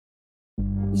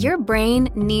Your brain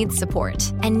needs support,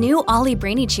 and new Ollie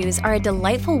Brainy Chews are a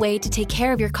delightful way to take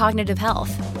care of your cognitive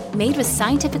health. Made with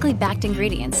scientifically backed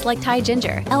ingredients like Thai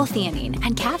ginger, L-theanine,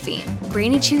 and caffeine,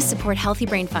 Brainy Chews support healthy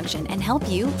brain function and help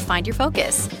you find your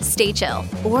focus, stay chill,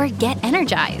 or get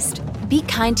energized. Be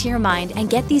kind to your mind and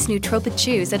get these nootropic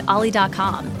chews at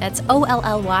ollie.com. That's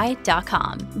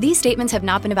OLLY.com. These statements have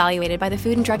not been evaluated by the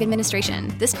Food and Drug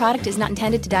Administration. This product is not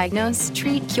intended to diagnose,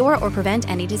 treat, cure, or prevent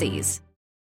any disease.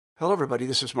 Hello, everybody.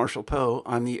 This is Marshall Poe.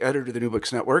 I'm the editor of the New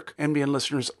Books Network. NBN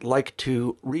listeners like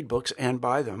to read books and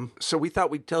buy them. So we thought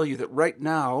we'd tell you that right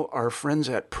now, our friends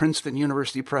at Princeton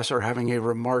University Press are having a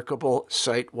remarkable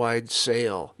site-wide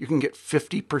sale. You can get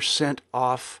 50%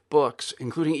 off books,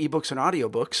 including ebooks and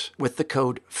audiobooks, with the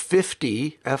code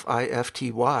 50,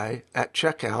 F-I-F-T-Y, at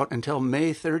checkout until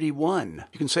May 31.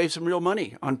 You can save some real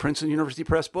money on Princeton University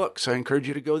Press books. I encourage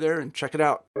you to go there and check it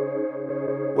out.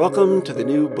 Welcome to the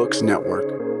New Books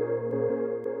Network.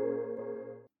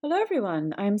 Hello,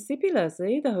 everyone. I'm C.P.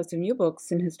 Leslie, the host of New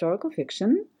Books in Historical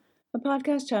Fiction, a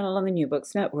podcast channel on the New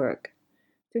Books Network.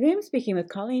 Today I'm speaking with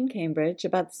Colleen Cambridge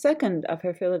about the second of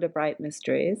her Philida Bright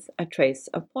mysteries, A Trace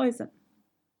of Poison.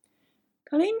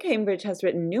 Colleen Cambridge has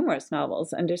written numerous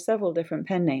novels under several different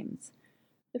pen names.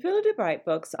 The Philida Bright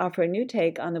books offer a new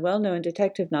take on the well-known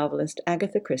detective novelist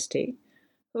Agatha Christie,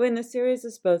 who in the series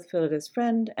is both Philida's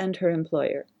friend and her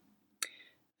employer.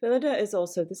 Philida is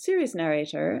also the series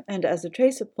narrator, and as A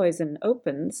Trace of Poison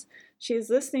opens, she is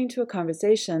listening to a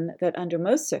conversation that under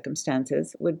most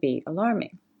circumstances would be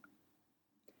alarming.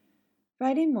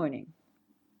 Friday morning.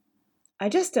 I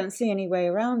just don't see any way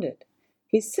around it.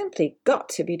 He's simply got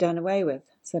to be done away with,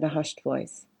 said a hushed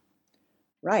voice.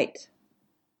 Right.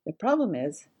 The problem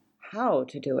is how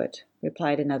to do it,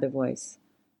 replied another voice.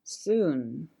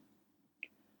 Soon.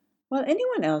 While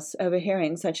anyone else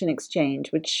overhearing such an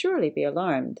exchange would surely be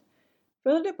alarmed,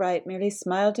 Philida Bright merely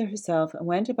smiled to herself and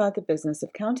went about the business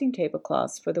of counting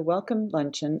tablecloths for the welcome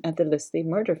luncheon at the Listley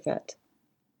Murder Fete.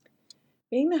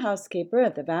 Being the housekeeper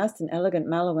at the vast and elegant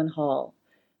Mallowan Hall,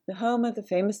 the home of the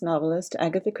famous novelist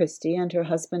Agatha Christie and her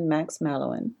husband Max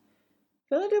Mallowan,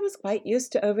 Philida was quite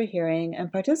used to overhearing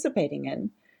and participating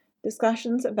in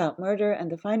discussions about murder and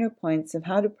the finer points of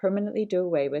how to permanently do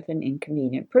away with an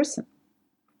inconvenient person.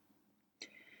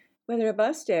 Whether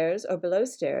above stairs or below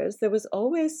stairs, there was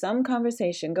always some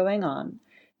conversation going on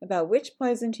about which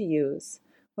poison to use,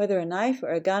 whether a knife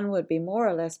or a gun would be more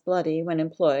or less bloody when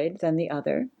employed than the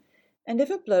other, and if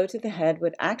a blow to the head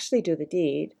would actually do the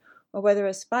deed, or whether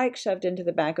a spike shoved into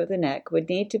the back of the neck would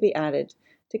need to be added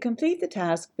to complete the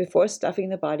task before stuffing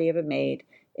the body of a maid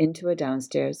into a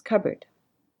downstairs cupboard.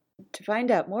 To find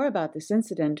out more about this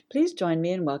incident, please join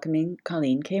me in welcoming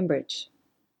Colleen Cambridge.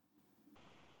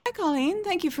 Hi, Colleen.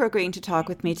 Thank you for agreeing to talk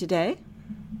with me today.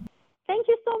 Thank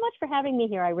you so much for having me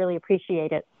here. I really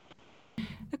appreciate it.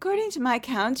 According to my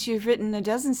count, you've written a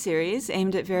dozen series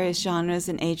aimed at various genres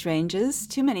and age ranges,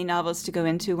 too many novels to go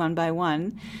into one by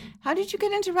one. How did you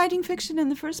get into writing fiction in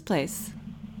the first place?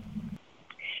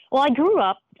 Well, I grew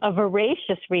up a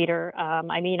voracious reader.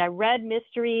 I read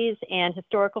mysteries and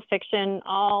historical fiction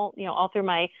all through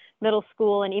my middle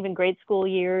school and even grade school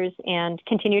years, and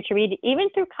continued to read even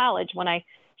through college when I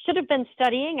should have been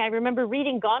studying. I remember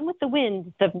reading Gone with the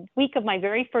Wind the week of my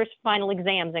very first final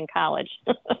exams in college.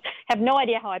 Have no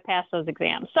idea how I passed those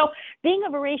exams. So being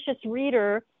a voracious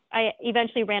reader, I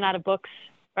eventually ran out of books.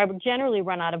 I would generally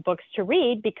run out of books to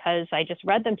read because I just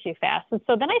read them too fast. And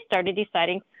so then I started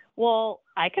deciding, well,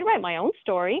 I could write my own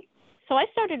story. So I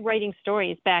started writing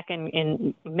stories back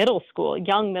in middle school,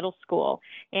 young middle school,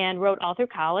 and wrote all through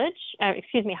college,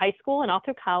 high school and all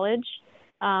through college.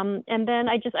 And then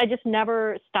I just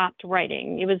never stopped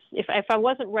writing. It was, if I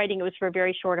wasn't writing, it was for a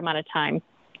very short amount of time.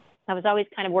 I was always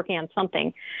kind of working on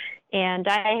something. And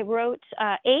I wrote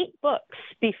 8 books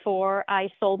before I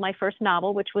sold my first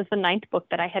novel, which was the 9th book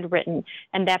that I had written.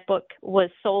 And that book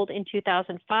was sold in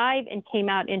 2005 and came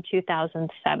out in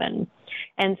 2007.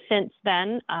 And since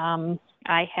then,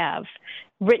 I have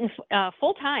written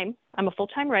full-time. I'm a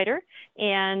full-time writer,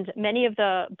 and many of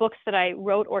the books that I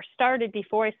wrote or started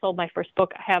before I sold my first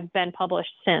book have been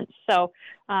published since. So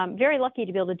very lucky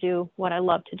to be able to do what I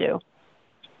love to do.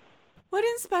 What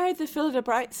inspired the Philida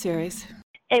Bright series?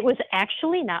 It was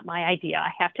actually not my idea.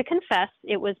 I have to confess,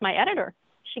 it was my editor.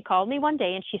 She called me one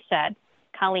day and she said,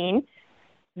 Colleen,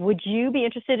 would you be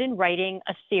interested in writing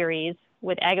a series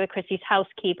with Agatha Christie's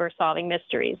housekeeper solving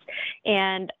mysteries?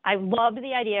 And I loved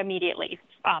the idea immediately,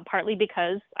 partly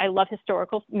because I love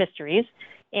historical mysteries.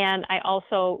 And I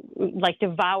also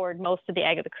devoured most of the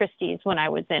Agatha Christie's when I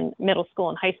was in middle school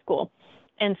and high school.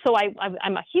 And so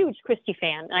I'm a huge Christie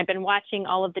fan. And I've been watching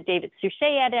all of the David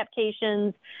Suchet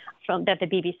adaptations that the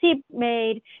BBC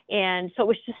made. And so it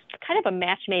was just kind of a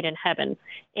match made in heaven.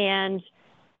 And,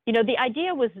 the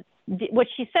idea was, what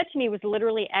she said to me was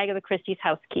literally Agatha Christie's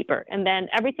housekeeper. And then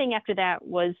everything after that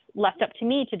was left up to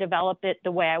me to develop it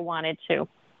the way I wanted to.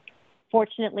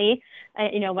 Fortunately,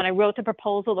 when I wrote the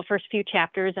proposal, the first few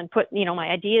chapters, and put, my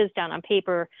ideas down on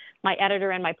paper, my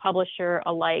editor and my publisher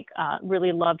alike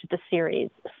really loved the series.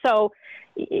 So,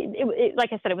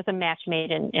 like I said, it was a match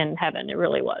made in heaven. It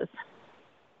really was.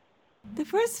 The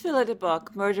first Phillida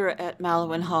book, Murder at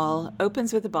Malouin Hall,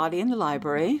 opens with the body in the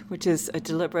library, which is a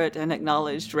deliberate and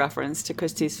acknowledged reference to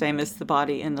Christie's famous The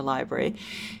Body in the Library.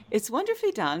 It's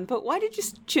wonderfully done, but why did you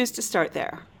choose to start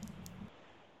there?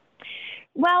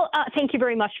 Well, thank you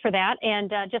very much for that.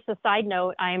 And just a side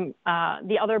note,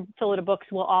 the other Phillida books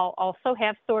will all also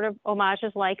have sort of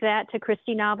homages like that to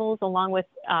Christie novels, along with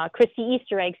Christie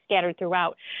Easter eggs scattered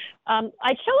throughout. I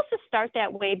chose to start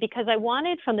that way because I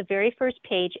wanted from the very first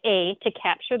page, A, to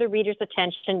capture the reader's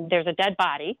attention, there's a dead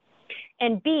body,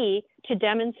 and B, to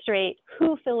demonstrate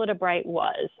who Phillida Bright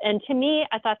was. And to me,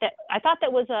 I thought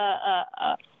that was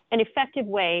an effective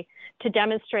way to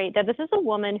demonstrate that this is a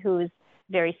woman who's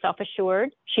very self-assured.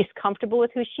 She's comfortable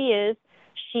with who she is.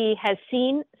 She has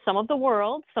seen some of the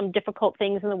world, some difficult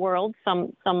things in the world,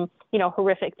 some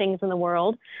horrific things in the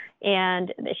world,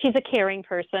 and she's a caring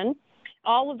person.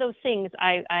 All of those things,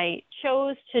 I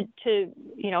chose to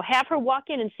have her walk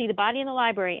in and see the body in the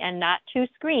library and not to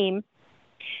scream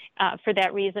for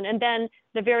that reason. And then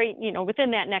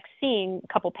within that next scene,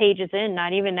 a couple pages in,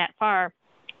 not even that far,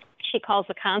 she calls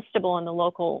the constable in the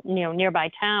local, nearby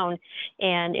town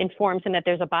and informs him that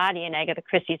there's a body in Agatha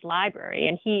Christie's library.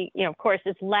 And he, of course,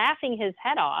 is laughing his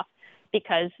head off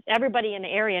because everybody in the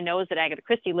area knows that Agatha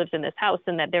Christie lives in this house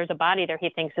and that there's a body there.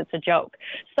 He thinks it's a joke.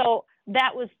 So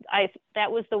that was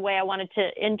the way I wanted to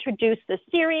introduce the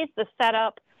series, the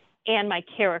setup, and my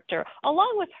character,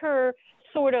 along with her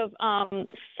sort of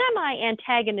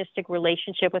semi-antagonistic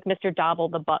relationship with Mr. Dobble,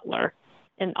 the butler.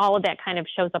 And all of that kind of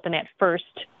shows up in that first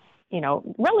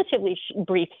relatively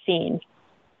brief scene.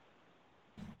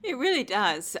 It really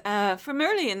does. From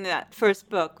early in that first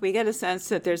book, we get a sense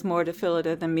that there's more to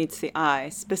Phillida than meets the eye,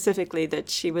 specifically that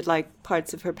she would like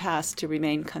parts of her past to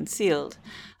remain concealed.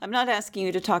 I'm not asking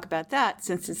you to talk about that,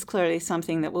 since it's clearly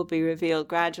something that will be revealed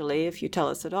gradually if you tell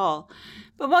us at all.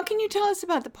 But what can you tell us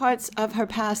about the parts of her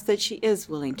past that she is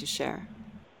willing to share?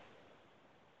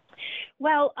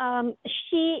 Well,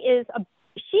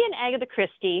 she and Agatha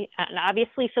Christie, and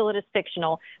obviously Phillida's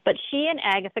fictional, but she and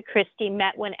Agatha Christie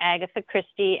met when Agatha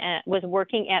Christie was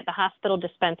working at the hospital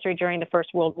dispensary during the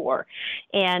First World War.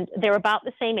 And they were about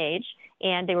the same age,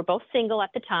 and they were both single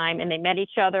at the time, and they met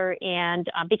each other and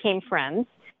became friends,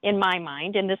 in my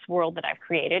mind, in this world that I've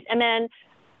created. And then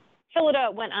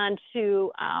Phillida went on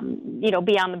to,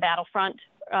 be on the battlefront,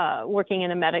 working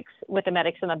with the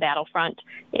medics in the battlefront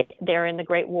there in the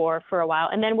Great War for a while.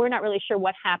 And then we're not really sure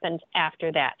what happened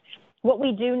after that. What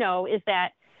we do know is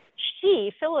that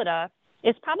Phillida,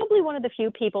 is probably one of the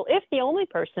few people, if the only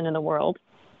person in the world,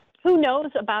 who knows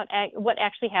about what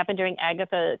actually happened during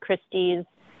Agatha Christie's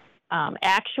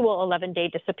actual 11-day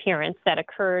disappearance that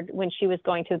occurred when she was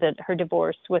going through her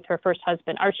divorce with her first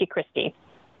husband, Archie Christie.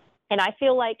 And I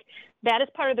feel like that is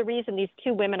part of the reason these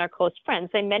two women are close friends.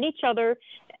 They met each other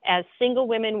as single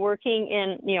women working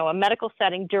in, a medical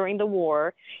setting during the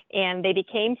war, and they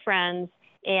became friends,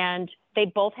 and they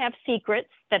both have secrets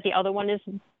that the other one is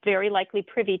very likely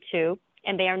privy to,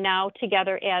 and they are now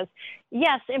together as,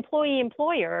 yes,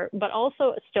 employee-employer, but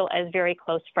also still as very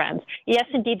close friends. Yes,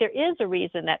 indeed, there is a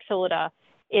reason that Phillida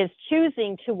is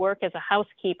choosing to work as a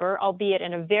housekeeper, albeit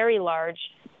in a very large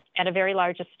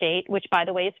estate, which, by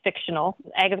the way, is fictional.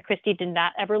 Agatha Christie did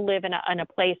not ever live in a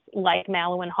place like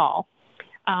Malouin Hall.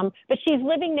 But she's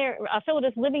living there,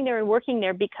 Phillida's living there and working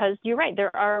there because, you're right,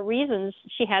 there are reasons.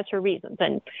 She has her reasons.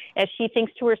 And as she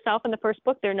thinks to herself in the first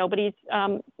book, nobody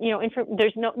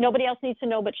else needs to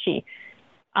know but she.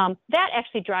 That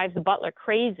actually drives the butler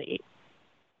crazy.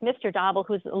 Mr. Dobble,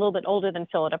 who's a little bit older than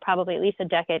Phillida, probably at least a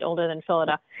decade older than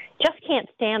Phillida, just can't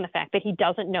stand the fact that he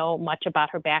doesn't know much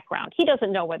about her background. He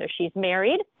doesn't know whether she's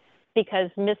married, because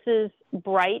Mrs.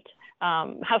 Bright,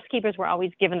 housekeepers were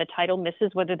always given the title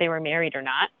Mrs., whether they were married or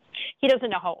not. He doesn't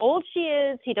know how old she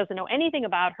is. He doesn't know anything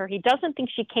about her. He doesn't think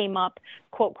she came up,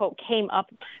 quote, quote, came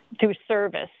up through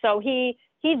service. So he's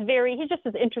just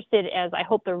as interested as I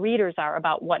hope the readers are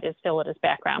about what is Phillida's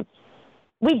background.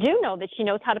 We do know that she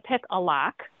knows how to pick a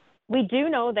lock. We do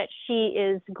know that she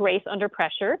is grace under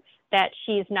pressure, that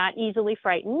she's not easily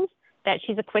frightened, that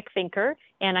she's a quick thinker,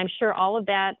 and I'm sure all of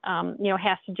that,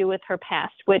 has to do with her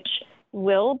past, which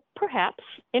will perhaps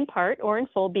in part or in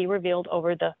full be revealed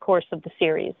over the course of the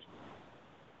series.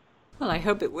 Well, I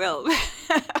hope it will.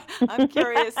 I'm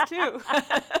curious too.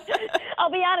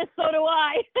 I'll be honest, so do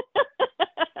I.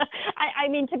 I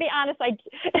mean, to be honest, I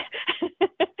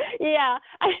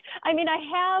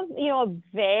have, a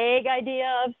vague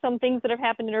idea of some things that have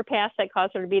happened in her past that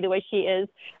caused her to be the way she is,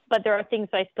 but there are things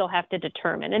I still have to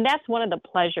determine. And that's one of the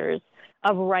pleasures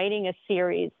of writing a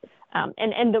series.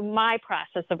 My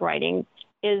process of writing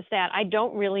is that I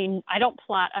don't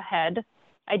plot ahead.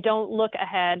 I don't look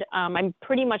ahead. I'm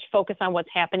pretty much focused on what's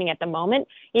happening at the moment,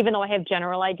 even though I have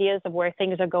general ideas of where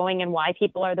things are going and why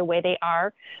people are the way they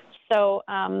are. So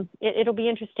it'll be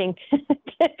interesting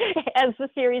as the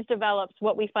series develops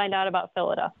what we find out about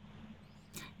Phyllida.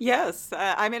 Yes.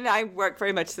 I work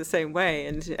very much the same way,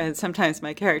 and sometimes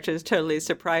my characters totally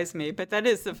surprise me, but that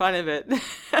is the fun of it.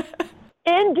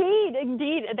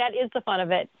 Indeed. That is the fun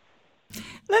of it.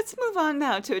 Let's move on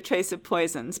now to A Trace of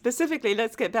Poison. Specifically,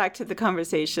 let's get back to the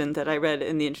conversation that I read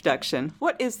in the introduction.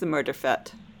 What is the Murder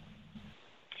Fete?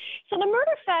 So the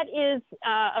Murder Fete is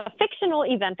a fictional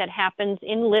event that happens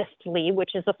in Listleigh,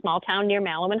 which is a small town near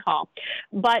Malamon Hall.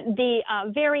 But the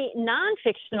very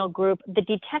non-fictional group, the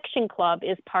Detection Club,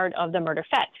 is part of the Murder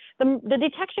Fete. The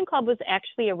Detection Club was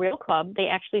actually a real club. They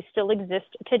actually still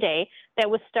exist today. That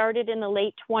was started in the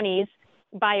late 1920s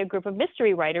by a group of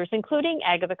mystery writers, including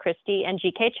Agatha Christie and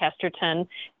G.K. Chesterton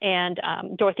and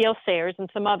Dorothy L. Sayers and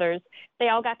some others. They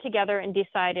all got together and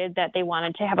decided that they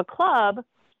wanted to have a club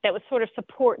that would sort of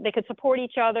they could support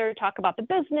each other, talk about the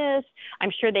business.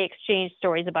 I'm sure they exchanged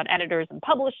stories about editors and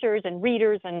publishers and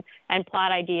readers and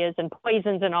plot ideas and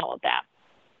poisons and all of that.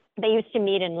 They used to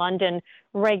meet in London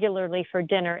regularly for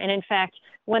dinner. And in fact,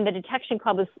 when the Detection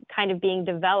Club was kind of being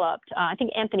developed, I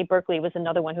think Anthony Berkeley was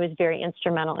another one who was very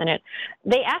instrumental in it.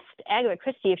 They asked Agatha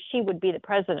Christie if she would be the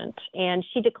president, and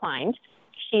she declined.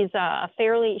 She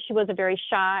was a very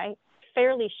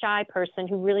fairly shy person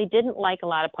who really didn't like a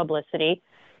lot of publicity.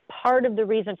 Part of the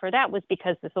reason for that was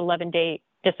because this 11-day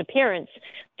disappearance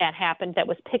that happened that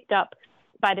was picked up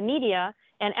by the media.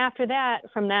 And after that,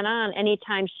 from then on,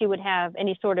 anytime she would have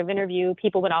any sort of interview,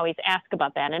 people would always ask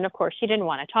about that. And of course, she didn't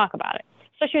want to talk about it.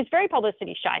 So she was very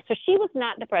publicity shy. So she was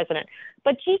not the president.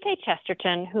 But G.K.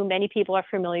 Chesterton, who many people are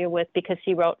familiar with because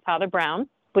he wrote Father Brown,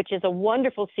 which is a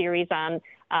wonderful series on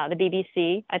the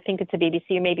BBC. I think it's a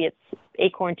BBC, or maybe it's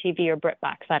Acorn TV or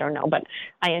BritBox. I don't know, but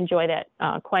I enjoy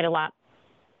that quite a lot.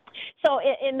 So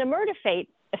in the Murder Fete,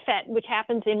 which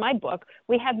happens in my book,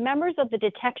 we have members of the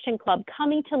Detection Club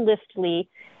coming to Listleigh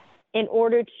in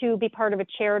order to be part of a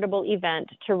charitable event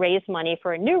to raise money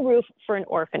for a new roof for an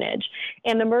orphanage.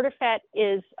 And the Murder Fete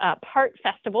is part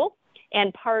festival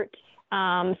and part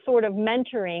sort of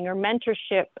mentoring or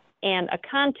mentorship and a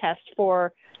contest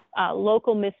for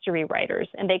local mystery writers.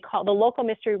 And the local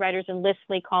mystery writers in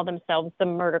Listleigh call themselves the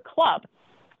Murder Club.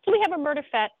 So we have a Murder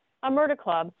Fete, a Murder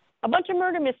Club, a bunch of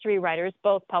murder mystery writers,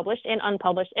 both published and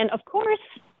unpublished, and of course,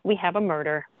 we have a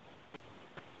murder.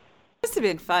 It must have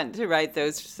been fun to write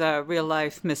those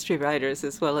real-life mystery writers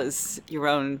as well as your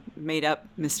own made-up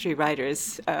mystery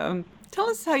writers. Tell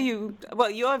us how you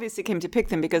obviously came to pick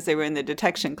them because they were in the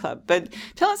Detection Club, but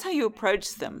tell us how you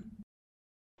approached them.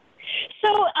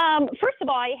 So, first of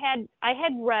all, I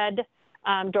had read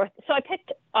Dorothy, so I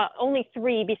picked only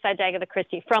 3 besides Agatha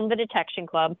Christie from the Detection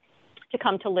Club to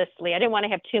come to Listleigh. I didn't want to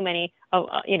have too many,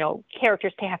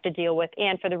 characters to have to deal with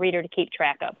and for the reader to keep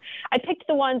track of. I picked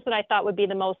the ones that I thought would be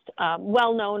the most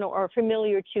well-known or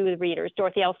familiar to the readers.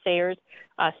 Dorothy L. Sayers,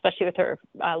 especially with her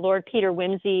Lord Peter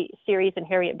Wimsey series and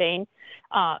Harriet Vane.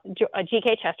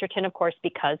 G.K. Chesterton, of course,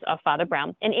 because of Father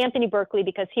Brown. And Anthony Berkeley,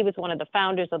 because he was one of the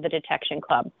founders of the Detection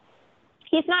Club.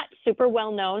 He's not super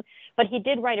well-known, but he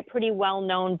did write a pretty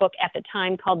well-known book at the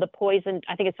time called The Poison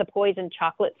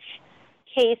Chocolates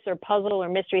Case or Puzzle or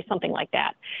Mystery, something like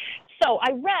that. So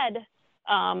I read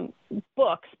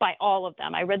books by all of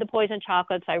them. I read The Poison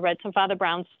Chocolates. I read some Father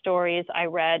Brown stories. I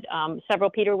read several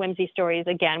Peter Wimsey stories,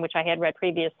 again, which I had read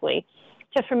previously,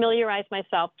 to familiarize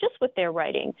myself just with their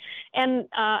writing. And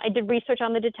I did research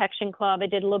on the Detection Club. I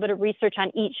did a little bit of research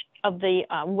on each of the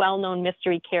well-known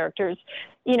mystery characters.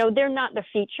 They're not the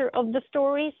feature of the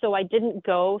story, so I didn't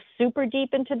go super deep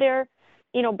into their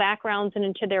backgrounds and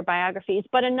into their biographies,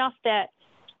 but enough that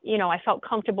I felt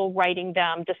comfortable writing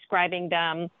them, describing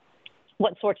them,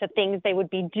 what sorts of things they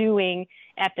would be doing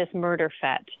at this Murder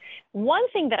Fete. One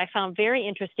thing that I found very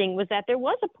interesting was that there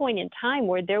was a point in time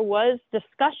where there was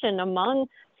discussion among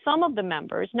some of the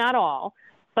members, not all,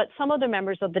 but some of the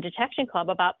members of the Detection Club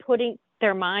about putting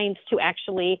their minds to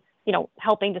actually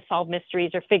helping to solve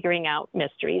mysteries or figuring out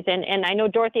mysteries. And I know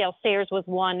Dorothy L. Sayers was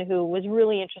one who was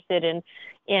really interested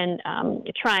in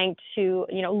trying to,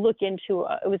 look into,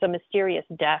 it was a mysterious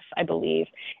death, I believe.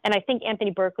 And I think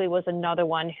Anthony Berkeley was another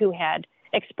one who had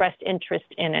expressed interest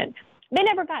in it. They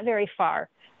never got very far.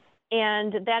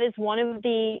 And that is one of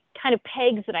the kind of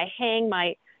pegs that I hang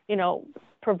my,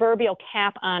 proverbial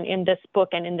cap on in this book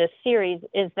and in this series,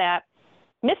 is that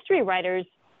mystery writers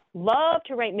love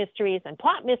to write mysteries and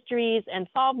plot mysteries and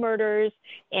solve murders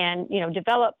and,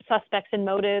 develop suspects and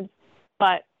motives,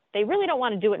 but they really don't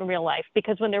want to do it in real life,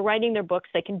 because when they're writing their books,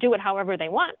 they can do it however they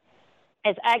want.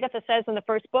 As Agatha says in the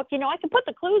first book, I can put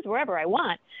the clues wherever I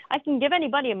want. I can give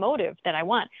anybody a motive that I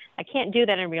want. I can't do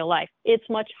that in real life. It's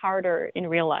much harder in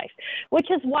real life,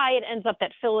 which is why it ends up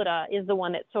that Phyllida is the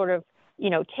one that sort of,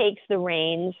 takes the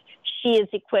reins. She is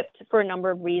equipped for a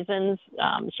number of reasons.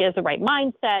 She has the right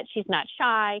mindset. She's not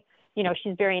shy.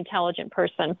 She's a very intelligent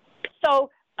person.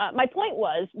 So my point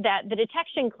was that the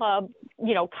Detection Club,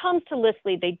 comes to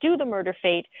Lisley. They do the murder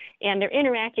fate, and they're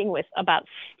interacting with about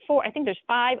there's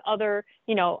 5 other,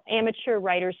 amateur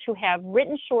writers who have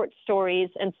written short stories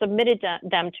and submitted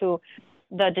them to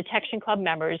the Detection Club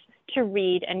members to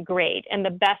read and grade. And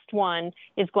the best one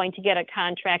is going to get a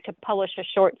contract to publish a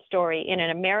short story in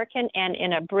an American and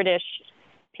in a British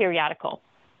periodical.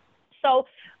 So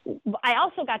I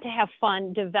also got to have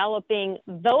fun developing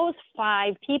those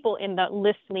 5 people in the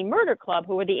Lisley Murder Club,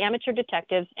 who are the amateur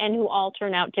detectives and who all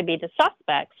turn out to be the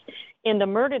suspects in the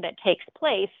murder that takes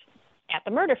place at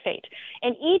the murder fate.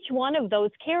 And each one of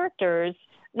those characters,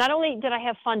 not only did I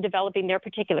have fun developing their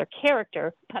particular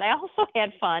character, but I also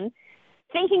had fun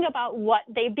thinking about what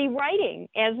they'd be writing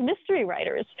as mystery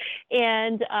writers.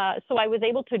 And so I was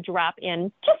able to drop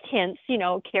in just hints,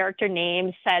 character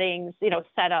names, settings,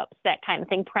 setups, that kind of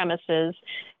thing, premises.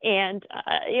 And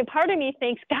part of me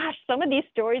thinks, gosh, some of these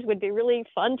stories would be really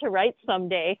fun to write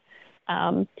someday.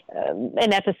 And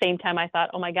at the same time, I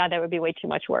thought, oh my God, that would be way too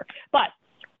much work. But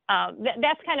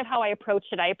that's kind of how I approached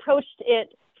it. I approached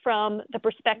it from the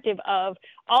perspective of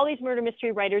all these murder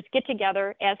mystery writers get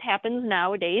together, as happens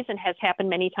nowadays and has happened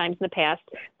many times in the past,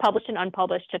 published and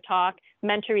unpublished, to talk,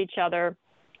 mentor each other.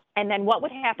 And then what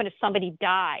would happen if somebody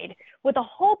died with a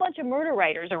whole bunch of murder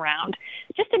writers around?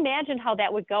 Just imagine how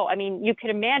that would go. I mean, you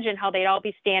could imagine how they'd all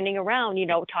be standing around,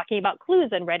 talking about clues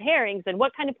and red herrings and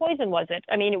what kind of poison was it.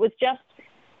 I mean, it was just,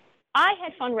 I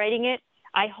had fun writing it.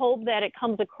 I hope that it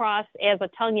comes across as a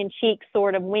tongue-in-cheek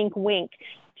sort of wink-wink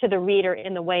to the reader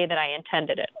in the way that I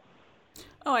intended it.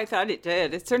 Oh, I thought it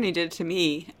did. It certainly did to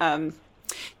me.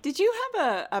 Did you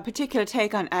have a particular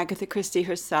take on Agatha Christie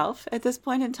herself at this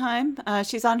point in time?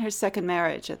 She's on her second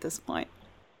marriage at this point.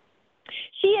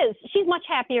 She is. She's much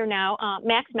happier now.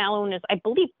 Max Mallowan is, I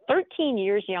believe, 13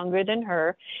 years younger than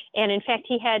her. And in fact,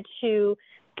 he had to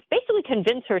basically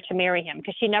convince her to marry him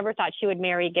because she never thought she would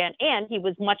marry again. And he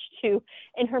was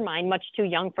in her mind, much too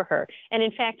young for her. And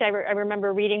in fact, I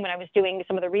remember reading when I was doing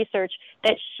some of the research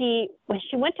that when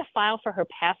she went to file for her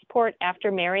passport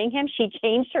after marrying him, she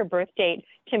changed her birth date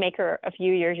to make her a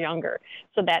few years younger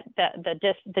so that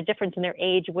the difference in their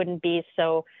age wouldn't be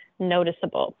so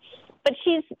noticeable. But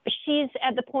she's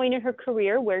at the point in her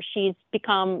career where she's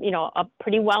become, a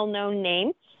pretty well-known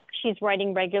name. She's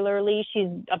writing regularly. She's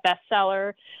a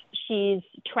bestseller. She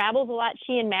travels a lot.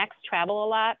 She and Max travel a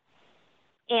lot.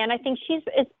 And I think she's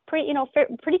pretty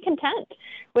content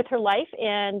with her life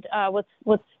and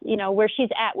where she's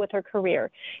at with her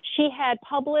career. She had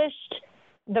published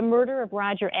The Murder of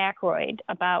Roger Ackroyd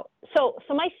so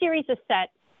my series is set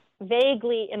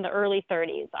vaguely in the early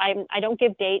 30s. I don't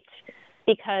give dates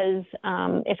because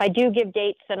if I do give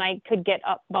dates, then I could get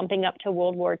bumping up to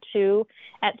World War II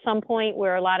at some point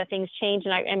where a lot of things change.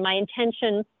 And my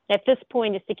intention at this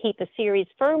point is to keep the series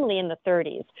firmly in the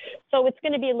 30s. So it's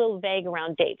going to be a little vague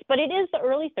around dates, but it is the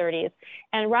early 30s.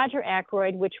 And Roger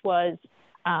Ackroyd, which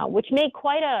made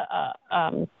quite a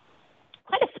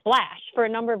splash for a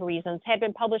number of reasons, had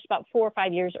been published about 4 or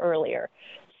 5 years earlier.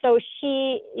 So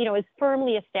she, is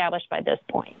firmly established by this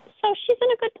point. So she's in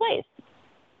a good place.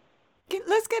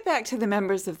 Let's get back to the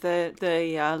members of the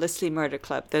Lisley Murder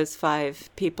Club, those 5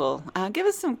 people. Give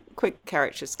us some quick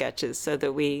character sketches so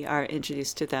that we are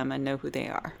introduced to them and know who they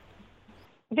are.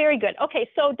 Very good. Okay,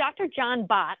 so Dr. John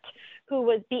Bott, who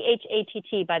was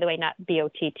B-H-A-T-T, by the way, not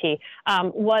B-O-T-T,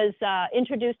 was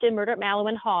introduced in Murder at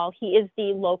Mallowan Hall. He is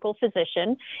the local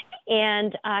physician,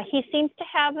 and he seems to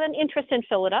have an interest in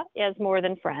Phyllida as more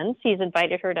than friends. He's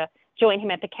invited her to join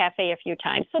him at the cafe a few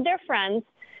times. So they're friends.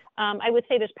 I would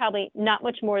say there's probably not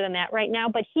much more than that right now,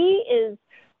 but he is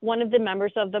one of the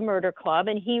members of the Murder Club,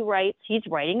 and he's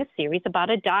writing a series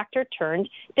about a doctor turned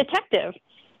detective.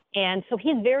 And so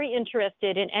he's very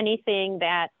interested in anything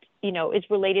that, is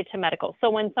related to medical.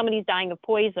 So when somebody's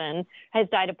has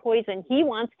died of poison, he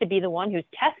wants to be the one who's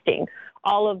testing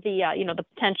all of the, the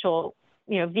potential,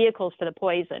 vehicles for the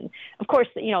poison. Of course,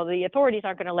 the authorities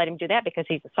aren't going to let him do that because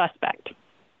he's a suspect.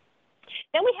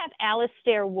 Then we have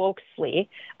Alistair Wokesley,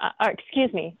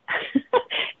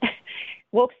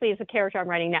 Wokesley is the character I'm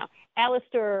writing now.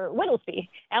 Alistair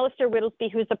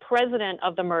Whittlesby, who's the president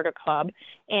of the Murder Club,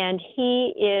 and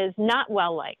he is not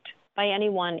well liked by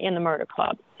anyone in the Murder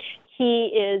Club. He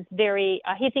is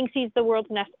he thinks he's the world's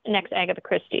next Agatha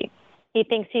Christie. He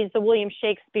thinks he's the William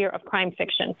Shakespeare of crime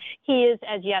fiction. He is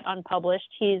as yet unpublished.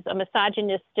 He's a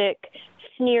misogynistic,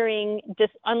 sneering,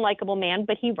 unlikable man,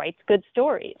 but he writes good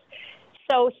stories.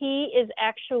 So he is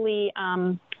actually,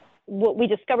 what we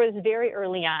discovered very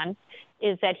early on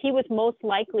is that he was most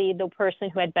likely the person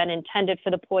who had been intended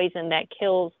for the poison that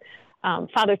kills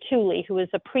Father Tooley, who is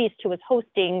a priest who was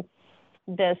hosting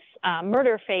this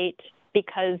murder fete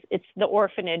because it's the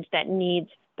orphanage that needs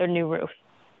their new roof.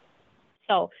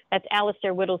 So that's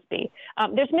Alistair Whittlesby.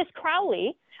 There's Miss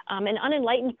Crowley. An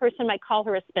unenlightened person might call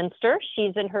her a spinster.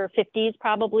 She's in her 50s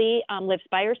probably, lives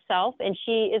by herself, and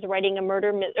she is writing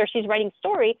she's writing a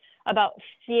story about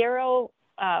Filberto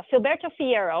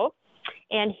Fierro,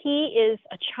 and he is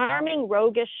a charming,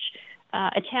 roguish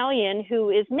Italian who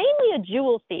is mainly a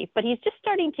jewel thief, but he's just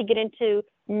starting to get into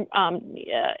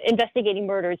investigating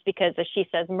murders because, as she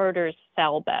says, murders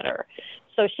sell better.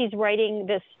 So she's writing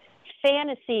this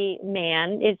fantasy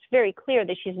man. It's very clear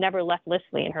that she's never left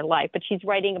Listley in her life, but she's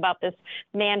writing about this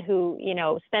man who,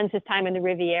 spends his time in the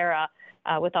Riviera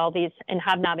with all these and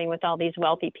hobnobbing with all these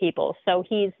wealthy people. So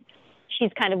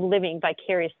she's kind of living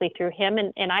vicariously through him.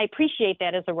 And I appreciate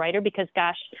that as a writer because,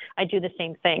 gosh, I do the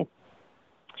same thing.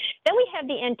 Then we have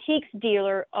the antiques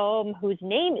dealer, whose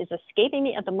name is escaping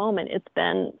me at the moment. It's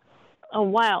been a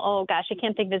while. Oh, gosh, I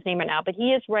can't think of his name right now. But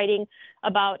he is writing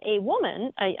about a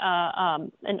woman,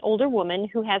 an older woman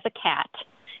who has a cat,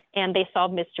 and they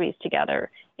solve mysteries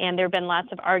together. And there have been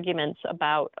lots of arguments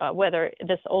about whether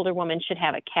this older woman should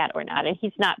have a cat or not. And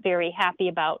he's not very happy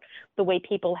about the way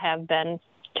people have been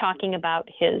talking about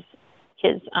his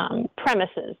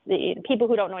premises, the people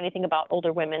who don't know anything about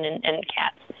older women and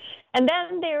cats. And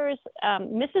then there's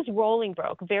Mrs.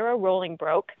 Rollingbroke, Vera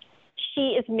Rollingbroke.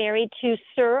 She is married to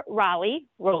Sir Raleigh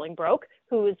Rollingbroke,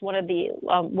 who is one of the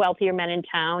wealthier men in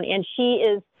town. And she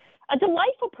is a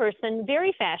delightful person,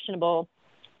 very fashionable.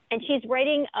 And she's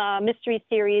writing a mystery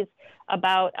series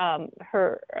about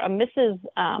her Mrs.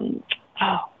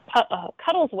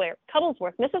 Cuddlesworth,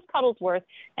 Mrs. Cuddlesworth,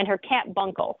 and her cat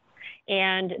Bunkle.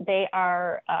 And they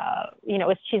are,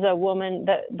 she's a woman.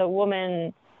 The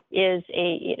woman is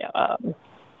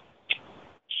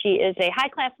she is a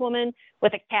high-class woman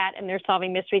with a cat, and they're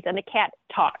solving mysteries, and the cat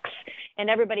talks. And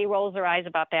everybody rolls their eyes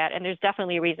about that, and there's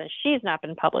definitely a reason she's not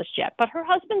been published yet. But her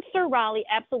husband, Sir Raleigh,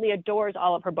 absolutely adores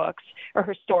all of her books or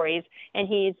her stories, and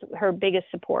he's her biggest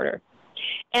supporter.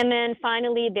 And then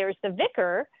finally, there's the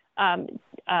vicar,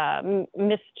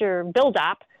 Mr.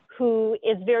 Bildop, who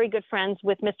is very good friends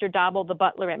with Mr. Dobble, the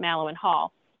butler at Mallow and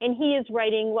Hall. And he is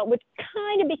writing what would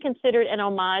kind of be considered an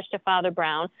homage to Father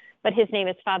Brown, but his name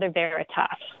is Father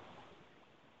Veritas.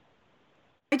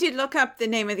 I did look up the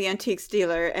name of the antiques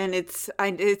dealer, and it's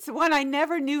one I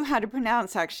never knew how to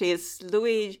pronounce, actually. It's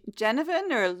Louis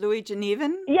Genevan or Louis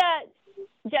Genevan? Yeah,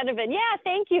 Genevan. Yeah,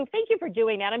 thank you. Thank you for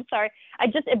doing that. I'm sorry.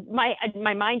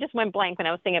 My mind just went blank when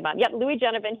I was thinking about it. Yep, Louis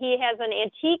Genevan. He has an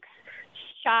antiques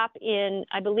shop in,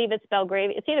 I believe it's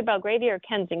Belgravia. It's either Belgravia or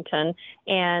Kensington,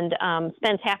 and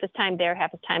spends half his time there,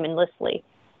 half his time in Listley.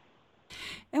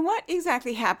 And what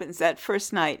exactly happens that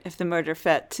first night of the murder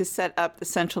fete to set up the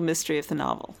central mystery of the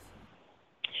novel?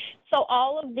 So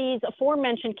all of these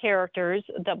aforementioned characters,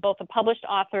 both the published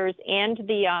authors and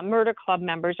the Murder Club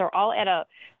members, are all at a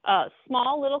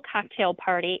small little cocktail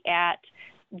party at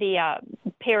the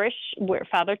parish where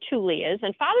Father Tooley is.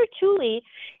 And Father Tooley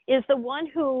is the one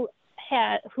who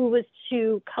was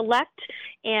to collect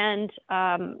and,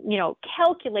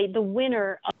 calculate the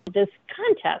winner of this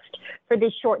contest for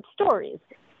these short stories.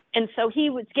 And so he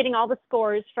was getting all the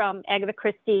scores from Agatha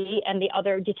Christie and the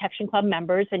other Detection Club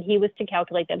members, and he was to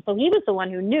calculate them. So he was the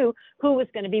one who knew who was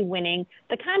going to be winning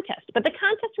the contest. But the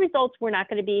contest results were not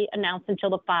going to be announced until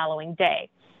the following day.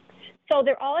 So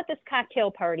they're all at this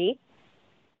cocktail party,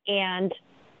 and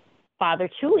Father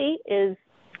Tooley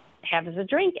has a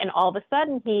drink, and all of a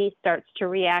sudden he starts to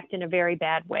react in a very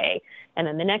bad way. And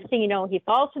then the next thing you know, he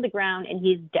falls to the ground and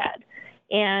he's dead.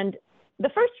 And the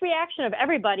first reaction of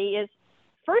everybody is,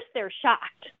 first they're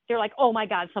shocked. They're like, oh my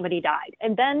God, somebody died.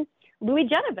 And then Louis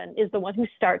Genevan is the one who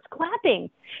starts clapping.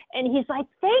 And he's like,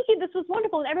 thank you, this was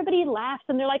wonderful. And everybody laughs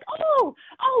and they're like, oh,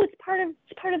 it's part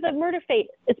of the murder fate.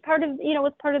 It's part of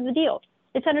the deal.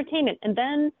 It's entertainment. And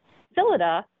then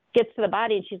Phyllida gets to the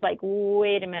body and she's like,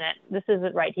 wait a minute, this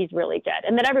isn't right. He's really dead.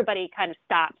 And then everybody kind of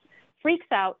stops, freaks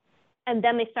out, and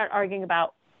then they start arguing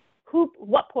about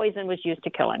what poison was used to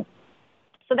kill him.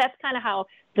 So that's kind of how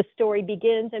the story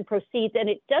begins and proceeds. And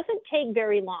it doesn't take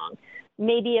very long,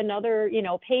 maybe another,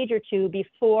 page or two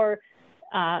before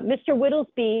Mr.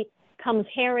 Whittlesby comes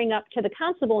herring up to the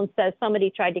constable and says,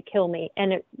 somebody tried to kill me.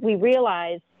 And we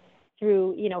realize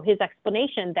through, his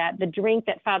explanation that the drink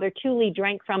that Father Tooley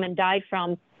drank from and died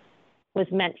from was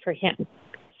meant for him.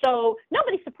 So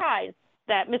nobody's surprised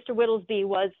that Mr. Whittlesby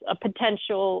was a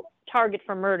potential target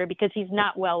for murder because he's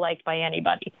not well liked by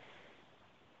anybody.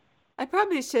 I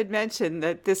probably should mention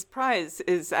that this prize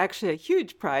is actually a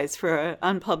huge prize for an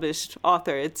unpublished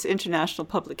author. It's international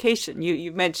publication.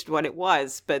 You mentioned what it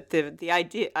was, but the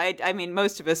idea, I mean,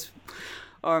 most of us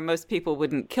or most people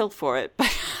wouldn't kill for it,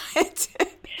 but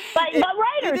But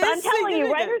writers, I'm telling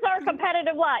you, writers are a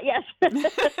competitive lot, yes. And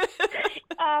it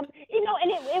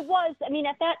was,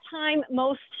 at that time,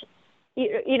 most,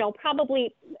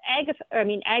 probably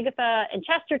Agatha and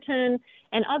Chesterton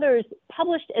and others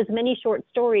published as many short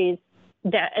stories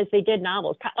as they did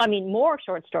novels. More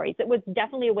short stories. It was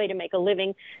definitely a way to make a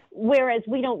living, whereas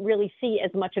we don't really see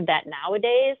as much of that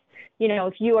nowadays.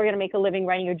 If you are going to make a living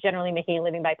writing, you're generally making a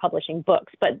living by publishing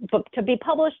books. But to be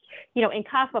published, in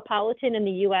Cosmopolitan in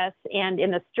the U.S. and in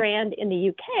the Strand in the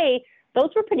U.K., those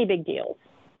were pretty big deals.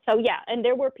 So, yeah, and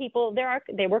there were people,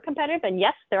 they were competitive, and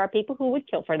yes, there are people who would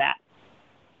kill for that.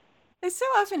 It so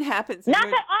often happens. Not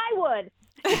that I would.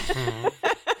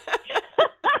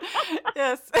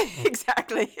 Yes,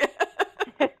 exactly.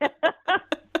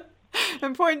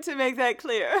 Important to make that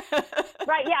clear.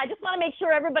 Right, yeah, I just want to make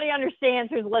sure everybody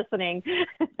understands who's listening.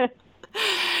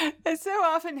 It so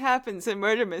often happens in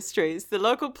murder mysteries. The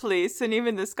local police and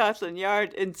even the Scotland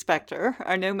Yard inspector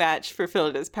are no match for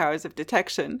Phyllida's powers of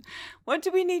detection. What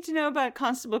do we need to know about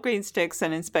Constable Greensticks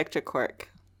and Inspector Quirk?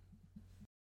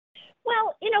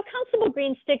 Well, Constable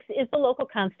Greensticks is the local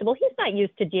constable. He's not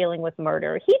used to dealing with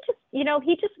murder. He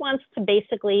just wants to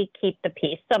basically keep the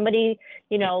peace. Somebody,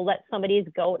 let somebody's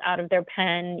goat out of their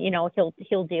pen,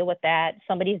 he'll deal with that.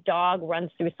 Somebody's dog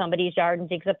runs through somebody's yard and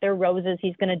digs up their roses.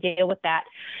 He's going to deal with that.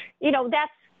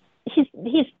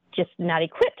 He's just not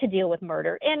equipped to deal with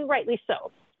murder, and rightly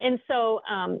so. And so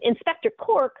Inspector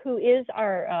Cork, who is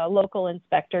our local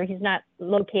inspector, he's not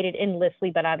located in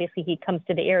Lisley, but obviously he comes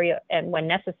to the area and when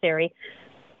necessary.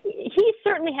 He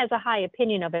certainly has a high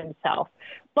opinion of himself.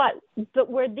 But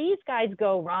where these guys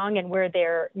go wrong and where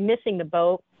they're missing the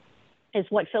boat is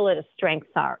what Phyllida''s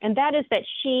strengths are. And that is that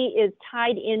she is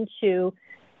tied into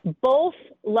both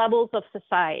levels of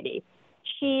society.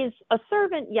 She's a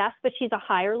servant, yes, but she's a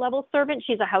higher level servant.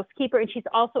 She's a housekeeper, and she's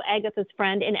also Agatha's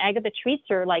friend, and Agatha treats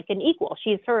her like an equal.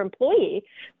 She's her employee,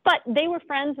 but they were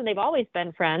friends, and they've always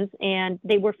been friends, and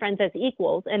they were friends as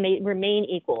equals, and they remain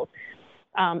equals.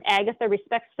 Agatha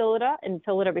respects Phyllida, and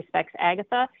Phyllida respects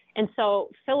Agatha, and so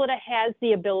Phyllida has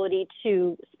the ability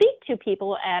to speak to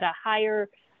people at a higher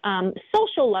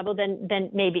social level than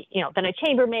maybe, than a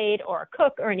chambermaid or a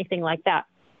cook or anything like that.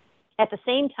 At the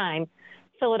same time,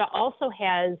 Phyllida also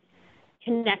has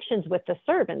connections with the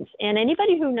servants. And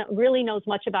anybody who really knows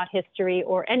much about history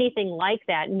or anything like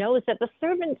that knows that the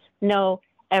servants know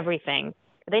everything.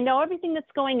 They know everything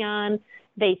that's going on.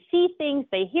 They see things,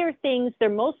 they hear things. They're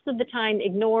most of the time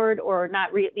ignored or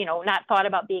not thought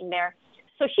about being there.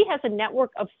 So she has a network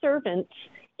of servants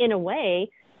in a way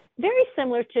very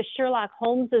similar to Sherlock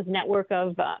Holmes's network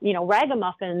of,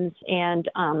 ragamuffins and,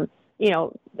 I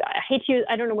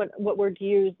don't know what word to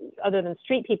use other than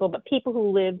street people, but people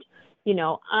who lived,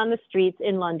 on the streets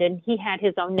in London. He had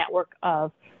his own network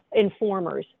of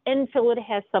informers, and Phyllida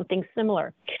has something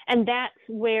similar. And that's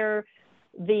where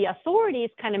the authorities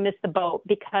kind of miss the boat,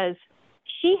 because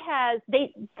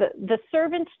the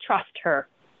servants trust her,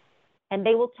 and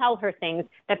they will tell her things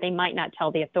that they might not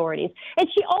tell the authorities. And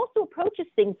she also approaches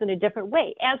things in a different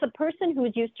way. As a person who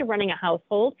is used to running a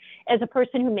household, as a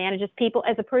person who manages people,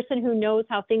 as a person who knows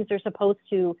how things are supposed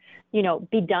to,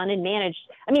 be done and managed.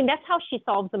 I mean, that's how she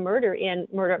solves the murder in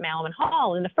Murder at Malamon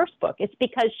Hall in the first book. It's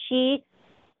because she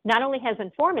not only has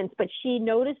informants, but she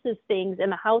notices things in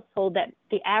the household that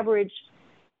the average,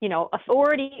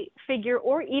 authority figure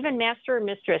or even master or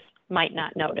mistress might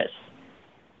not notice.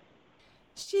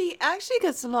 She actually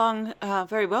gets along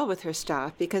very well with her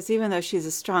staff because even though she's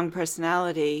a strong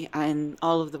personality in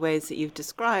all of the ways that you've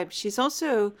described, she's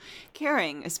also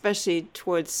caring, especially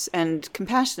towards and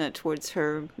compassionate towards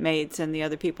her maids and the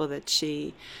other people that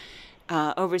she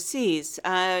overseas.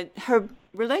 Her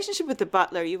relationship with the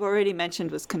butler, you've already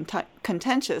mentioned, was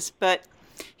contentious, but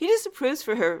he disapproves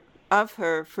of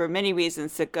her for many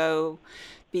reasons that go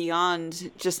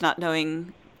beyond just not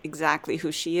knowing exactly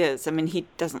who she is. I mean, he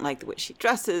doesn't like the way she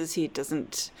dresses.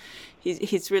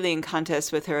 He's really in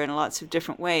contest with her in lots of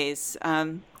different ways.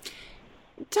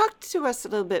 Talk to us a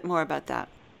little bit more about that.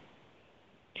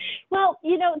 Well,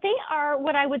 they are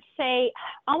what I would say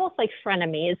almost like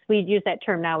frenemies. We use that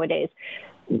term nowadays.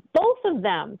 Both of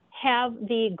them have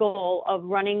the goal of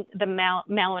running the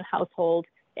Mallowan household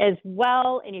as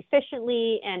well and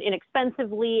efficiently and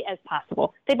inexpensively as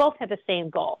possible. They both have the same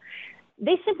goal.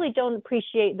 They simply don't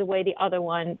appreciate the way the other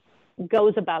one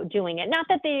goes about doing it. Not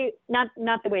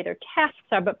the way their tasks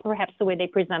are, but perhaps the way they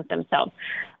present themselves.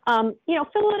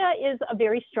 Phillida is a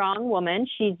very strong woman.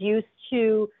 She's used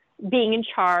to being in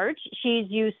charge. She's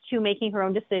used to making her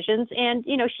own decisions. And,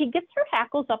 she gets her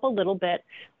hackles up a little bit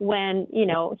when,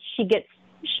 she gets,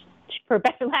 for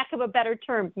lack of a better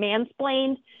term,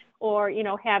 mansplained or,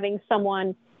 having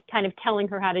someone kind of telling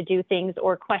her how to do things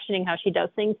or questioning how she does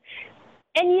things.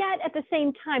 And yet, at the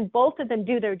same time, both of them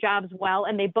do their jobs well,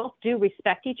 and they both do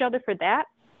respect each other for that.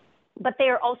 But they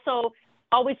are also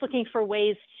always looking for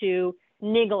ways to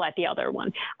niggle at the other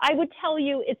one. I would tell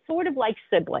you it's sort of like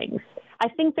siblings. I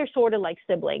think they're sort of like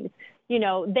siblings.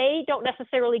 They don't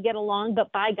necessarily get along, but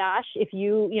by gosh, if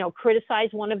you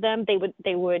criticize one of them, they would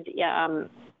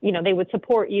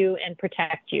support you and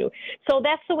protect you. So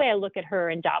that's the way I look at her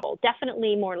and Dobble.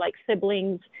 Definitely more like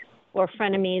siblings or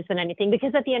frenemies than anything,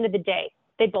 because at the end of the day,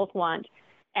 they both want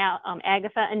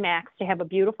Agatha and Max to have a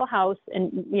beautiful house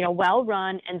and, well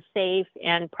run and safe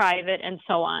and private and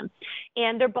so on.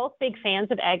 And they're both big fans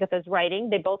of Agatha's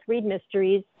writing. They both read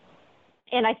mysteries.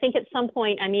 And I think at some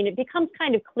point, it becomes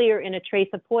kind of clear in A Trace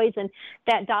of Poison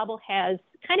that Dobble has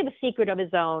kind of a secret of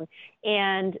his own.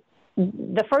 And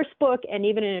the first book, and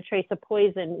even in A Trace of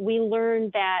Poison, we learn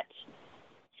that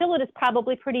Phillida is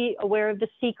probably pretty aware of the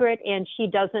secret, and she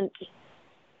doesn't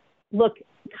look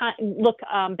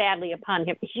badly upon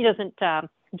him. She doesn't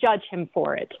judge him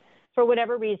for it, for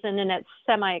whatever reason, and that's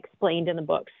semi-explained in the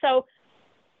book. So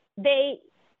they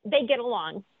get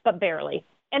along, but barely.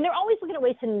 And they're always looking at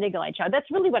ways to niggle each other. That's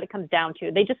really what it comes down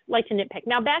to. They just like to nitpick.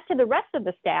 Now, back to the rest of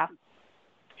the staff.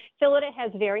 Phillida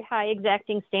has very high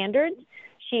exacting standards.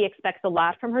 She expects a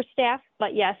lot from her staff,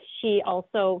 but yes, she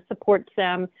also supports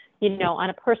them, on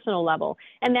a personal level.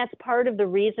 And that's part of the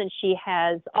reason she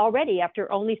has already,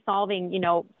 after only solving,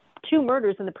 2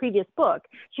 murders in the previous book,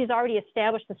 she's already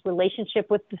established this relationship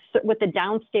with the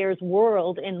downstairs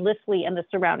world in Lisley and the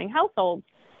surrounding households,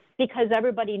 because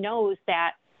everybody knows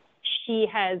that she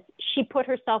put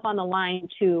herself on the line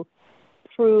to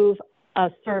prove a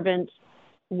servant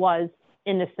was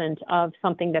innocent of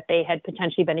something that they had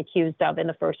potentially been accused of in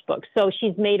the first book. So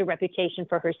she's made a reputation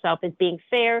for herself as being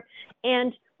fair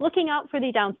and looking out for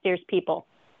the downstairs people.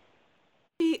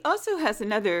 She also has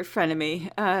another frenemy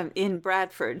in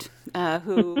Bradford,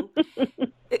 who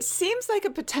it seems like a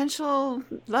potential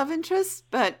love interest,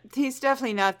 but he's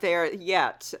definitely not there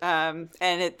yet. And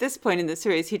at this point in the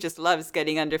series, he just loves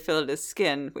getting under Phillida's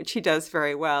skin, which he does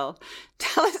very well.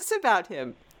 Tell us about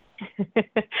him.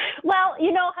 Well,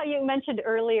 how you mentioned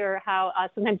earlier how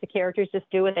sometimes the characters just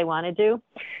do what they want to do.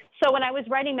 So when I was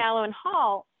writing Mallowan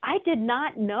Hall, I did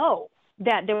not know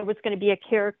that there was going to be a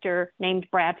character named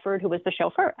Bradford who was the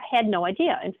chauffeur. I had no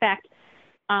idea. In fact,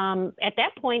 at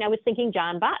that point, I was thinking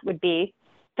John Bott would be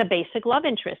the basic love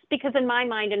interest, because in my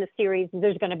mind in the series,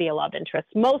 there's going to be a love interest.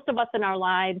 Most of us in our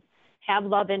lives have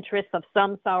love interests of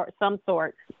some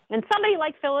sort. And somebody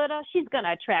like Phillida, she's going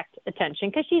to attract attention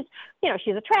because she's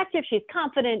attractive, she's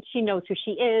confident, she knows who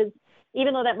she is.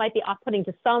 Even though that might be off-putting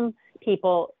to some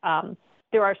people,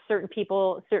 there are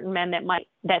certain men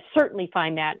that certainly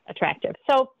find that attractive.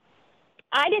 So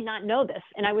I did not know this,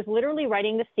 and I was literally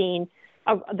writing the scene,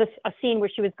 a scene where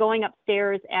she was going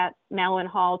upstairs at Mallowan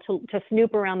Hall to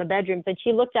snoop around the bedrooms, and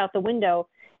she looked out the window,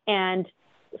 and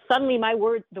suddenly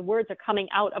the words are coming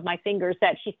out of my fingers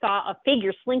that she saw a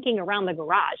figure slinking around the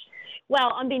garage.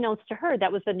 Well, unbeknownst to her,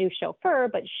 that was the new chauffeur,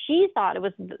 but she thought it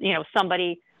was,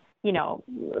 somebody,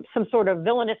 some sort of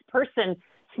villainous person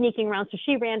sneaking around. So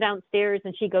she ran downstairs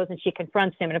and she goes and she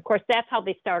confronts him. And of course, that's how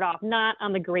they start off, not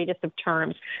on the greatest of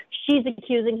terms. She's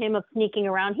accusing him of sneaking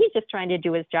around. He's just trying to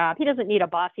do his job. He doesn't need a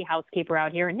bossy housekeeper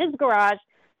out here in his garage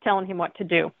telling him what to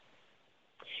do.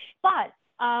 But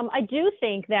I do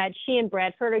think that she and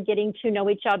Bradford are getting to know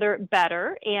each other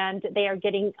better, and they are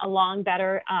getting along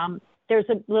better. There's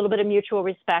a little bit of mutual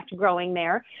respect growing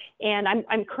there, and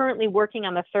I'm currently working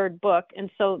on the third book,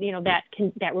 and so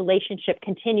that relationship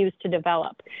continues to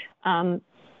develop.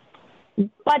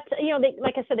 But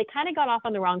like I said, they kind of got off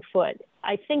on the wrong foot.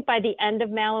 I think by the end of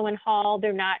Mallow and Hall,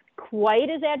 they're not quite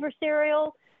as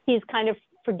adversarial. He's kind of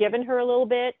forgiven her a little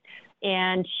bit.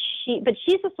 And she's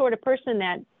the sort of person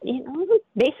that,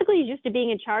 basically is used to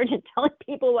being in charge and telling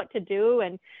people what to do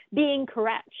and being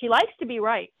correct. She likes to be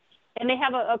right. And they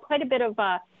have quite a bit of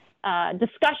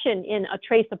discussion in A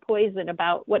Trace of Poison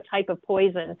about what type of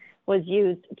poison was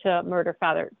used to murder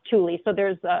Father Tooley. So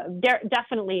there's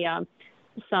definitely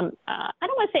some, I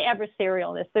don't want to say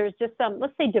adversarialness. There's just some,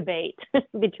 let's say, debate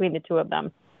between the two of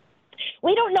them.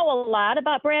 We don't know a lot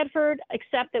about Bradford,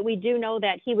 except that we do know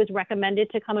that he was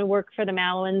recommended to come and work for the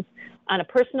Mallowans on a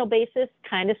personal basis,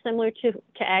 kind of similar to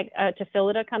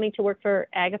Phillida coming to work for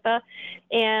Agatha.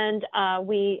 And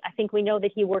I think we know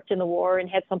that he worked in the war and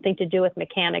had something to do with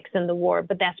mechanics in the war,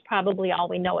 but that's probably all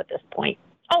we know at this point.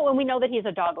 Oh, and we know that he's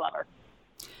a dog lover.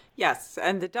 Yes,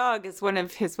 and the dog is one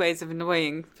of his ways of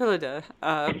annoying Phillida,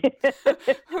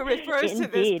 who refers to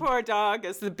this poor dog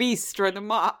as the beast or the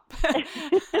mop.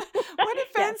 What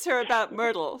offends her about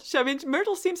Myrtle? I mean,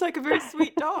 Myrtle seems like a very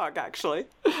sweet dog, actually.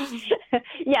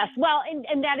 Yes, well,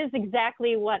 and that is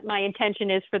exactly what my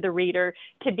intention is for the reader,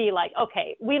 to be like,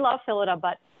 okay, we love Phillida,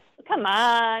 but come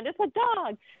on, it's a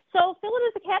dog. So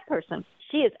Phillida's a cat person.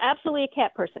 She is absolutely a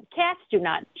cat person. Cats do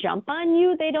not jump on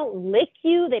you. They don't lick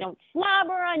you. They don't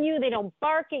slobber on you. They don't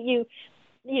bark at you.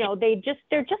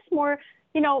 They're just more,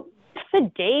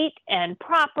 sedate and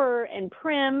proper and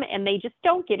prim, and they just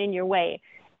don't get in your way.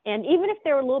 And even if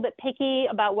they're a little bit picky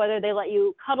about whether they let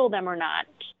you cuddle them or not,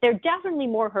 they're definitely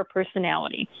more her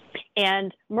personality.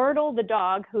 And Myrtle, the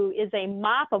dog, who is a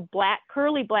mop of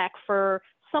curly black fur,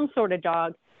 some sort of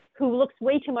dog, who looks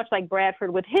way too much like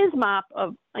Bradford with his mop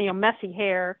of messy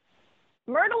hair.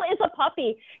 Myrtle is a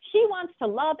puppy. She wants to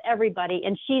love everybody,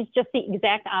 and she's just the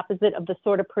exact opposite of the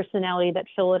sort of personality that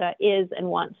Phillida is and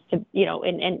wants to,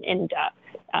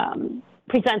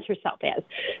 presents herself as.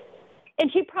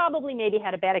 And she probably maybe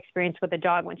had a bad experience with a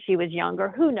dog when she was younger.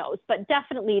 Who knows? But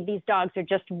definitely a dog is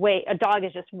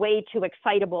just way too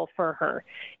excitable for her.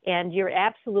 And you're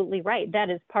absolutely right. That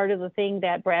is part of the thing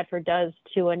that Bradford does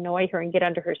to annoy her and get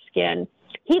under her skin.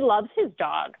 He loves his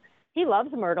dog. He loves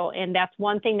Myrtle. And that's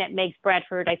one thing that makes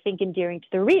Bradford, I think, endearing to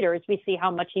the readers. We see how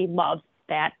much he loves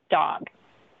that dog.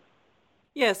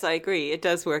 Yes, I agree. It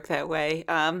does work that way.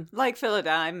 Like Phillida,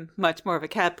 I'm much more of a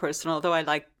cat person, although I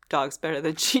like dogs better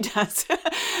than she does.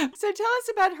 So tell us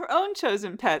about her own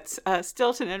chosen pets,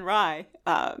 Stilton and Rye.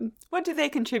 What do they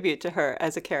contribute to her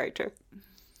as a character?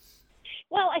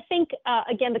 Well, I think,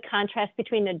 again, the contrast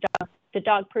between the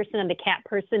dog person and the cat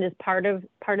person is part of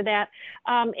that.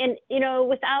 And,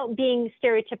 without being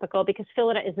stereotypical, because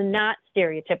Phillida is not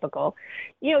stereotypical,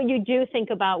 you do think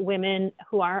about women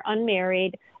who are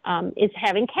unmarried, is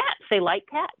having cats. They like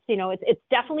cats. It's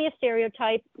definitely a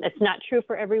stereotype. It's not true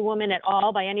for every woman at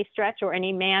all by any stretch, or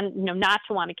any man, not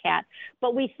to want a cat.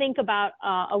 But we think about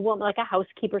a woman, like a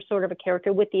housekeeper sort of a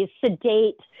character, with these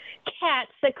sedate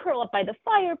cats that curl up by the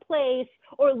fireplace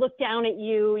or look down at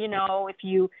you, if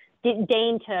you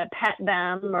deign to pet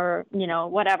them or,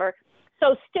 whatever.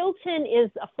 So Stilton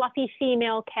is a fluffy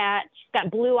female cat. She's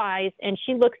got blue eyes, and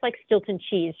she looks like Stilton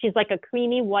cheese. She's like a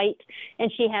creamy white,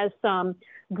 and she has some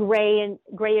gray and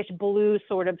grayish blue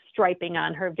sort of striping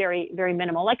on her, very, very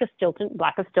minimal, like a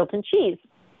block of Stilton cheese.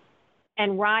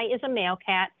 And Rye is a male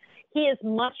cat. He is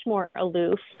much more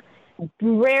aloof.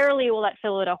 Rarely will let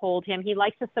Phillida hold him. He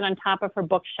likes to sit on top of her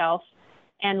bookshelf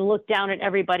and look down at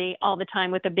everybody all the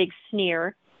time with a big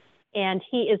sneer. And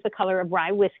he is the color of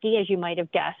rye whiskey, as you might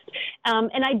have guessed.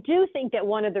 And I do think that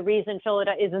one of the reasons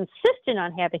Phillida is insistent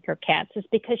on having her cats is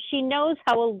because she knows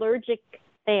how allergic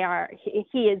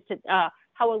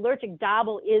how allergic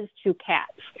Dobble is to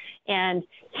cats. And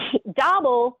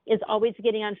Dobble is always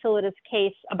getting on Phillida's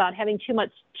case about having too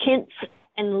much chintz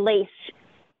and lace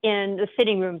in the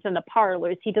sitting rooms and the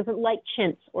parlors. He doesn't like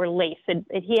chintz or lace, and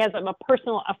he has a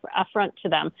personal affront to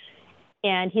them.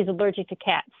 And he's allergic to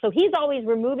cats. So he's always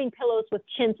removing pillows with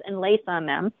chintz and lace on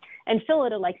them. And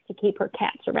Phillida likes to keep her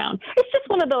cats around. It's just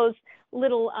one of those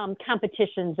little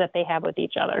competitions that they have with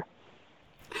each other.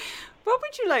 What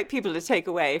would you like people to take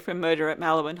away from Murder at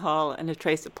Mallow and Hall and A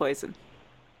Trace of Poison?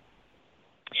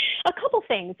 A couple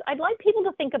things. I'd like people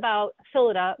to think about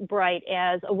Phillida Bright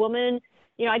as a woman.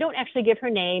 I don't actually give her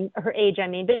age,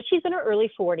 but she's in her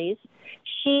early 40s.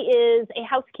 She is a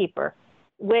housekeeper.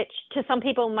 which to some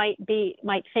people might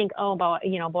think, oh,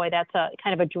 boy, that's a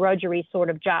kind of a drudgery sort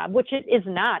of job, which it is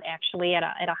not actually at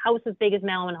a house as big as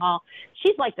Malamon Hall.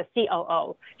 She's like the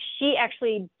COO. She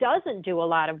actually doesn't do a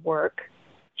lot of work.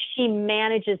 She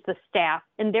manages the staff,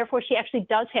 and therefore she actually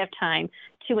does have time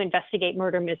to investigate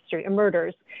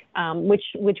murders,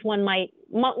 which one might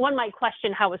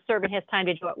question how a servant has time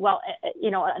to do it. Well,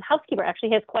 a housekeeper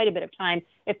actually has quite a bit of time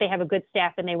if they have a good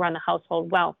staff and they run the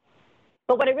household well.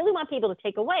 But what I really want people to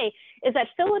take away is that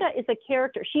Phyllida is a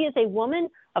character. She is a woman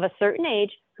of a certain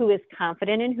age who is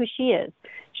confident in who she is.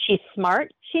 She's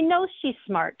smart. She knows she's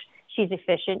smart. She's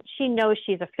efficient. She knows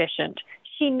she's efficient.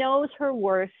 She knows her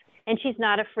worth, and she's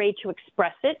not afraid to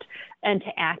express it and to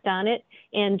act on it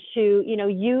and to,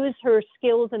 use her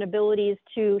skills and abilities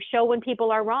to show when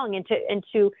people are wrong and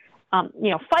to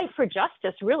fight for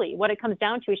justice, really. What it comes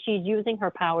down to is she's using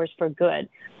her powers for good.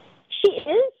 She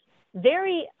is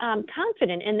very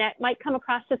confident, and that might come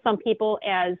across to some people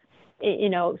as,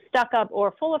 stuck up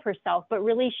or full of herself, but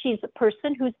really she's a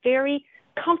person who's very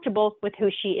comfortable with who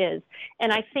she is.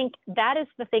 And I think that is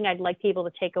the thing I'd like people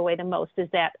to take away the most, is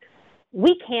that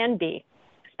we can be,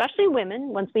 especially women,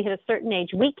 once we hit a certain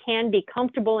age, we can be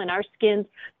comfortable in our skins,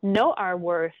 know our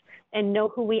worth, and know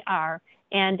who we are,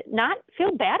 and not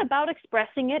feel bad about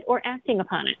expressing it or acting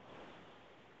upon it.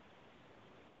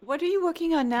 What are you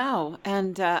working on now?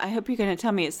 And I hope you're going to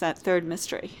tell me it's that third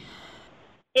mystery.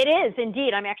 It is,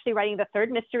 indeed. I'm actually writing the third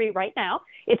mystery right now.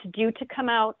 It's due to come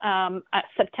out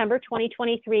September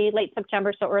 2023, late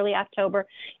September, so early October.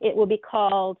 It will be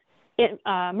called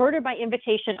Murder by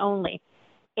Invitation Only.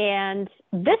 And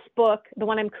this book, the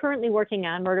one I'm currently working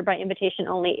on, Murder by Invitation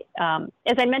Only,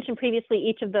 as I mentioned previously,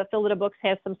 each of the Phyllida books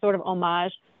has some sort of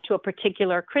homage to a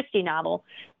particular Christie novel.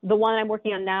 The one I'm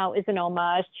working on now is an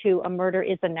homage to A Murder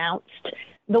is Announced.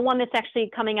 The one that's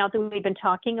actually coming out that we've been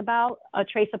talking about, A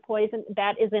Trace of Poison,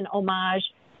 that is an homage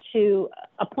to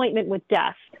Appointment with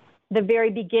Death. The very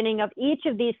beginning of each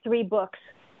of these three books,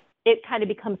 it kind of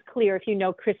becomes clear, if you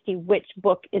know Christie, which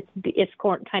book it's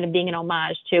kind of being an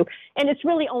homage to. And it's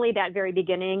really only that very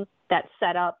beginning that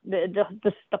set up. The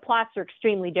plots are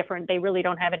extremely different. They really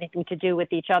don't have anything to do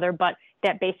with each other, but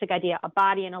that basic idea, a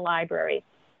body in a library.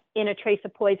 In A Trace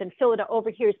of Poison, Phyllida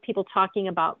overhears people talking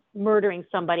about murdering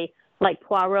somebody like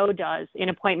Poirot does in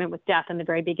Appointment with Death, in the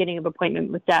very beginning of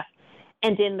Appointment with Death.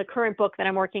 And in the current book that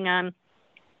I'm working on,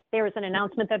 there is an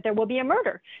announcement that there will be a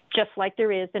murder, just like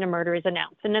there is in A Murder is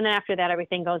Announced. And then after that,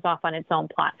 everything goes off on its own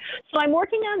plot. So I'm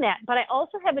working on that. But I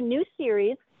also have a new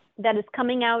series that is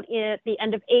coming out at the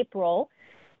end of April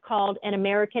called An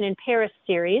American in Paris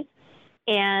series.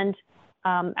 And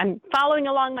I'm following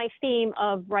along my theme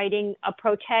of writing a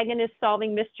protagonist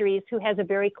solving mysteries who has a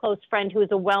very close friend who is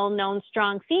a well-known,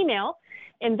 strong female.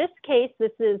 In this case,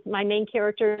 my main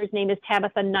character's name is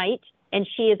Tabitha Knight, and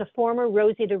she is a former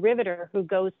Rosie the Riveter who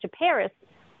goes to Paris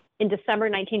in December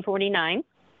 1949,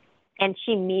 and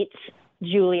she meets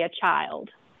Julia Child.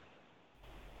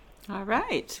 All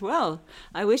right. Well,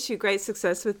 I wish you great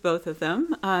success with both of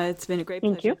them. It's been a great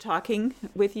pleasure talking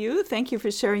with you. Thank you for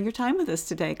sharing your time with us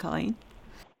today, Colleen.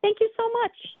 Thank you so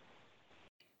much.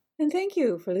 And thank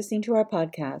you for listening to our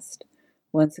podcast.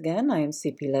 Once again, I am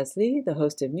C.P. Leslie, the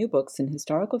host of New Books in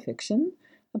Historical Fiction,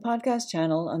 a podcast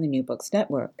channel on the New Books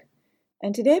Network.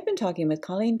 And today I've been talking with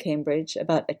Colleen Cambridge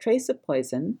about A Trace of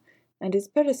Poison and its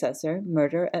predecessor,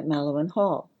 Murder at Malamon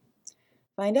Hall.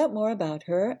 Find out more about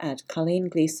her at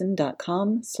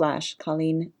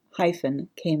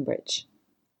colleengleason.com/Colleen-Cambridge.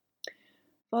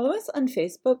 Follow us on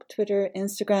Facebook, Twitter,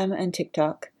 Instagram, and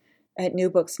TikTok at New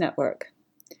Books Network.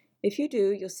 If you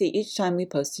do, you'll see each time we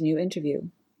post a new interview.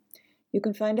 You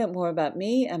can find out more about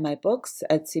me and my books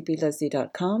at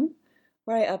cpleslie.com,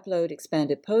 where I upload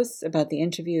expanded posts about the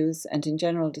interviews and in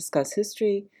general discuss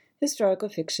history, historical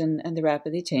fiction, and the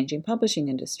rapidly changing publishing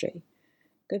industry.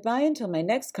 Goodbye until my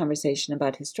next conversation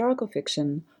about historical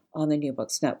fiction on the New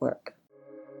Books Network.